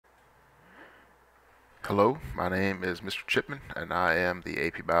Hello, my name is Mr. Chipman, and I am the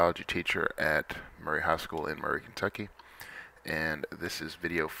AP Biology teacher at Murray High School in Murray, Kentucky. And this is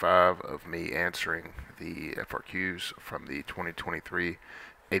video 5 of me answering the FRQs from the 2023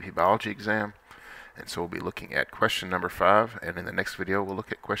 AP Biology exam. And so we'll be looking at question number 5, and in the next video we'll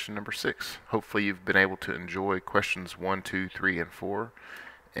look at question number 6. Hopefully you've been able to enjoy questions 1, 2, 3, and 4.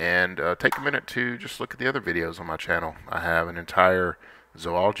 And take a minute to just look at the other videos on my channel. I have an entire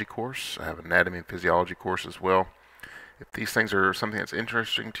zoology course. I have an anatomy and physiology course as well. If these things are something that's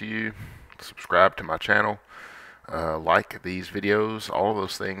interesting to you, subscribe to my channel, like these videos, all of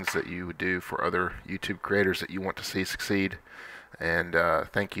those things that you would do for other YouTube creators that you want to see succeed. And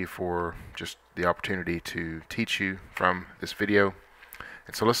thank you for just the opportunity to teach you from this video.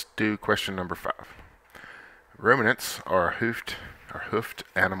 And so let's do question number 5. Ruminants are hoofed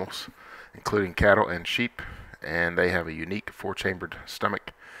animals, including cattle and sheep, and they have a unique 4-chambered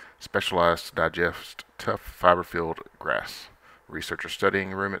stomach, specialized to digest tough fiber-filled grass. Researchers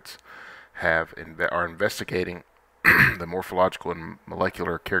studying ruminants are investigating the morphological and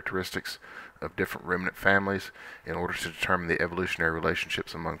molecular characteristics of different ruminant families in order to determine the evolutionary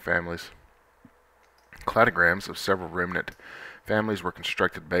relationships among families. Cladograms of several ruminant families were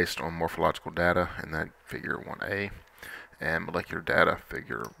constructed based on morphological data in that figure 1A and molecular data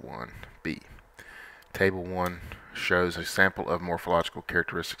figure 1B. Table 1 shows a sample of morphological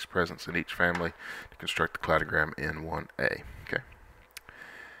characteristics present in each family to construct the cladogram in 1A. Okay.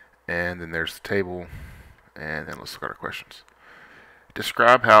 And then there's the table, and then let's look at our questions.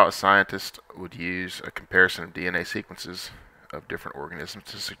 Describe how a scientist would use a comparison of DNA sequences of different organisms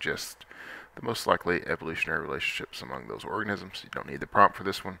to suggest the most likely evolutionary relationships among those organisms. You don't need the prompt for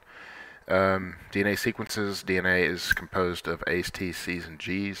this one. DNA sequences. DNA is composed of A's, T's, C's, and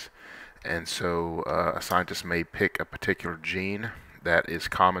G's, and so a scientist may pick a particular gene that is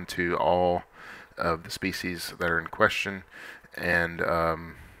common to all of the species that are in question, and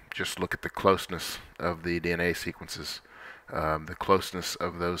just look at the closeness of the DNA sequences, the closeness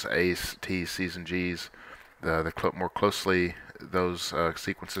of those A's, T's, C's, and G's. The more closely those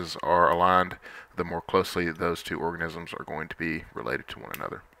sequences are aligned, the more closely those two organisms are going to be related to one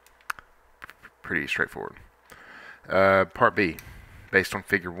another. Pretty straightforward. Part B, based on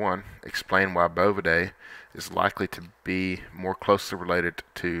figure 1, explain why Bovidae is likely to be more closely related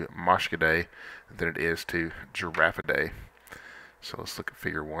to Moschkidae than it is to Giraffidae. So let's look at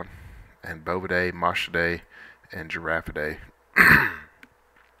figure 1. And Bovidae, Moschkidae, and Giraffidae.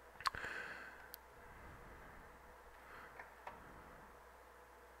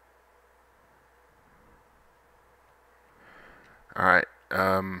 Alright,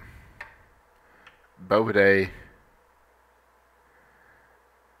 Bovidae,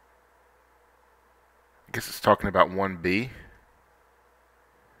 I guess it's talking about 1B.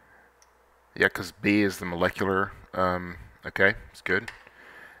 Yeah, because B is the molecular, okay, it's good.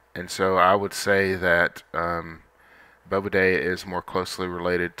 And so I would say that Bovidae is more closely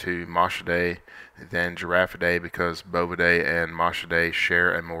related to Moschkidae than Giraffidae because Bovidae and Moschkidae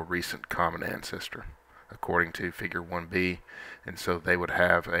share a more recent common ancestor, according to figure 1B. And so they would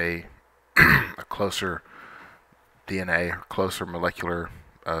have a closer DNA, or closer molecular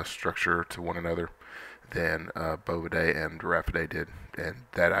structure to one another than Bovidae and Giraffidae did. And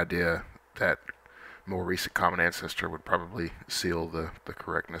that idea, that more recent common ancestor, would probably seal the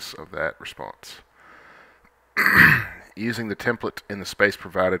correctness of that response. Using the template in the space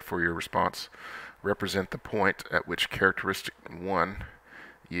provided for your response, represent the point at which characteristic 1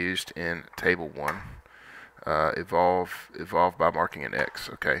 used in table 1 evolve by marking an X.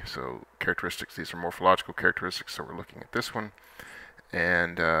 Okay, so characteristics, these are morphological characteristics, so we're looking at this one.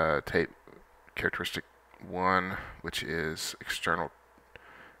 And characteristic 1, which is extra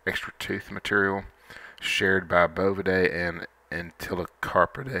tooth material, shared by Bovidae and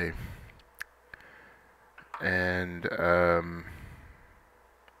Antilocarpidae. And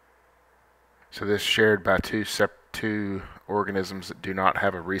so this shared by two organisms that do not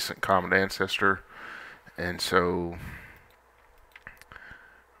have a recent common ancestor. And so,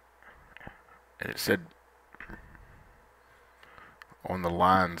 and it said on the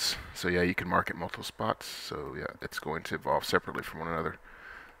lines, so yeah, you can mark it multiple spots. So yeah, it's going to evolve separately from one another.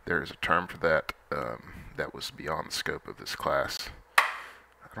 There is a term for that that was beyond the scope of this class.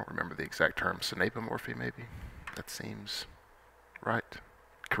 I don't remember the exact term. Synapomorphy, maybe? That seems right.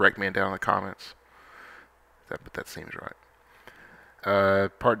 Correct me down in the comments. But that seems right.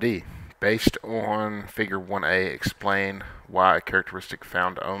 Part D. Based on figure 1A, explain why a characteristic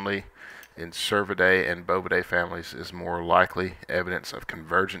found only in Cervidae and Bovidae families is more likely evidence of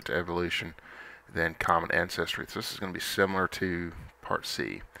convergent evolution than common ancestry. So this is going to be similar to part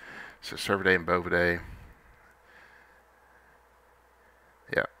C. So Cervidae and Bovidae,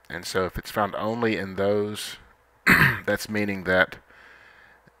 And so if it's found only in those, that's meaning that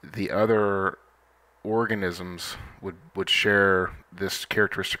the other organisms would share this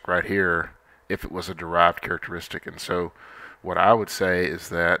characteristic right here if it was a derived characteristic. And so what I would say is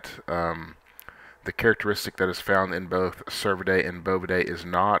that the characteristic that is found in both Cervidae and Bovidae is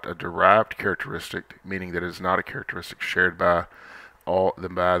not a derived characteristic, meaning that it is not a characteristic shared by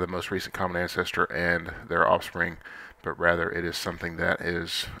the most recent common ancestor and their offspring, but rather it is something that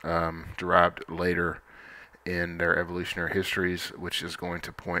is derived later in their evolutionary histories, which is going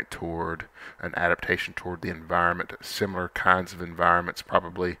to point toward an adaptation toward the environment, similar kinds of environments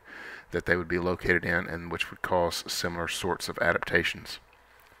probably that they would be located in, and which would cause similar sorts of adaptations.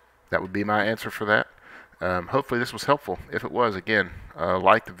 That would be my answer for that. Hopefully this was helpful. If it was, again,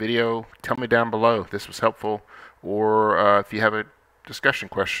 like the video, tell me down below if this was helpful, or if you have a discussion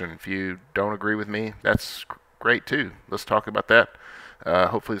question. If you don't agree with me, that's great too. Let's talk about that.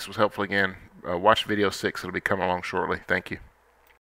 Hopefully this was helpful again. Watch video 6. It'll be coming along shortly. Thank you.